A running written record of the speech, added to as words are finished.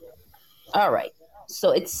All right.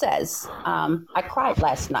 So it says, I cried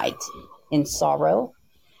last night in sorrow,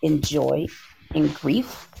 in joy, in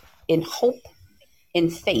grief, in hope, in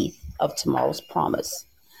faith of tomorrow's promise.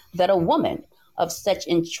 That a woman of such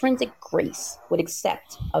intrinsic grace would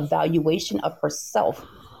accept a valuation of herself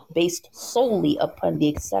based solely upon the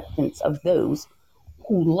acceptance of those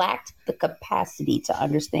who lacked the capacity to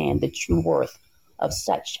understand the true worth of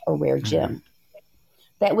such a rare Mm, gem.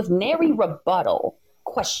 That with nary rebuttal,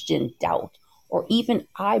 question, doubt, or even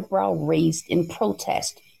eyebrow raised in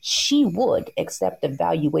protest, she would accept a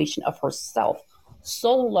valuation of herself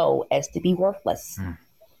so low as to be worthless, mm,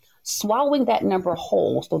 swallowing that number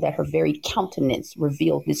whole so that her very countenance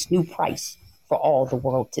revealed this new price for all the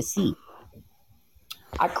world to see.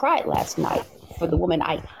 I cried last night for the woman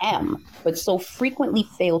I am, but so frequently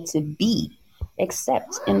fail to be,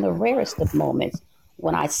 except in the rarest of moments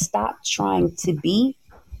when I stop trying to be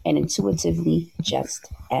and intuitively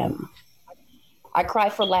just am. I cry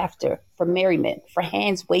for laughter, for merriment, for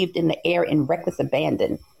hands waved in the air in reckless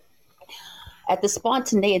abandon, at the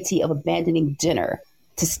spontaneity of abandoning dinner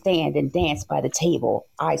to stand and dance by the table,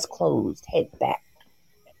 eyes closed, head back,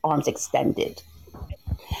 arms extended,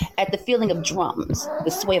 at the feeling of drums,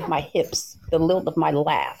 the sway of my hips, the lilt of my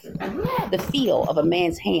laugh, the feel of a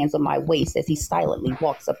man's hands on my waist as he silently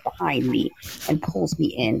walks up behind me and pulls me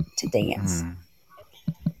in to dance. mm,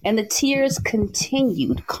 And the tears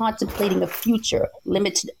continued, contemplating a future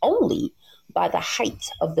limited only by the height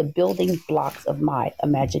of the building blocks of my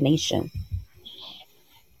imagination.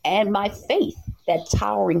 And my faith that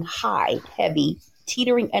towering high, heavy,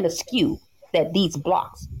 teetering and askew, that these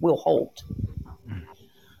blocks will hold. mm,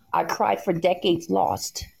 I cried for decades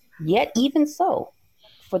lost, yet even so,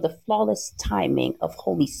 for the flawless timing of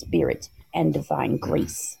Holy Spirit and divine mm,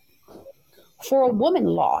 grace. For a woman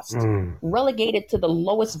lost, Mm. relegated to the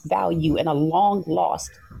lowest value in a long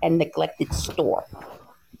lost and neglected store,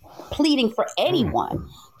 pleading for Mm. anyone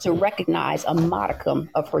to recognize a modicum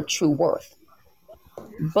of her true worth.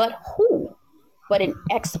 But who but an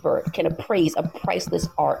expert can appraise a priceless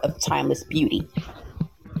art of timeless beauty?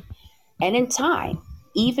 And in time,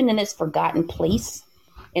 even in this forgotten place,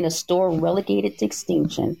 in a store relegated to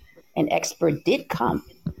extinction, an expert did come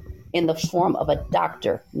in the form of a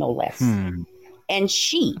doctor, no less. mm, And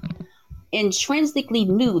she intrinsically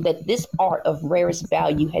knew that this art of rarest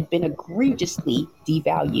value had been egregiously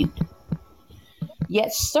devalued.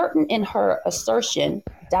 Yet, certain in her assertion,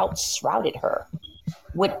 doubt shrouded her.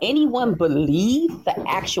 Would anyone believe the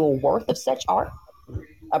actual worth of such art?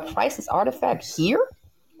 A priceless artifact here?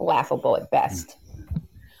 Laughable at mm, best.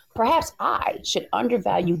 Perhaps I should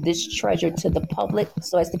undervalue this treasure to the public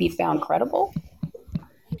so as to be found credible?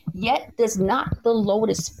 Yet does not the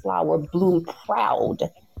lotus flower bloom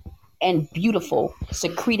proud and beautiful,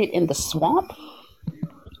 secreted in the swamp?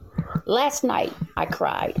 Last night I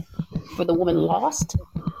cried for the woman lost,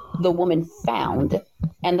 the woman found,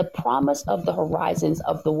 and the promise of the horizons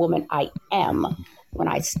of the woman I am when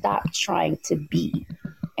I stopped trying to be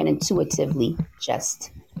and intuitively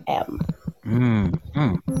just am. mm,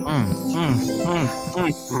 mm, mm, mm, mm,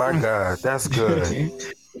 mm. My God, that's good.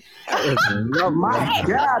 That is My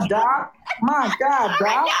lovely. God, Doc. My God, All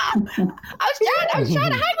right, Doc. y'all. I was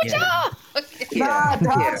trying to hang with Yeah, y'all. Nah, yeah,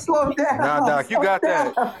 Doc, yeah. slow Nah, down. Doc, you Slow got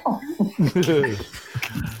that. down.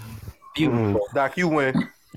 Beautiful. Doc, you win.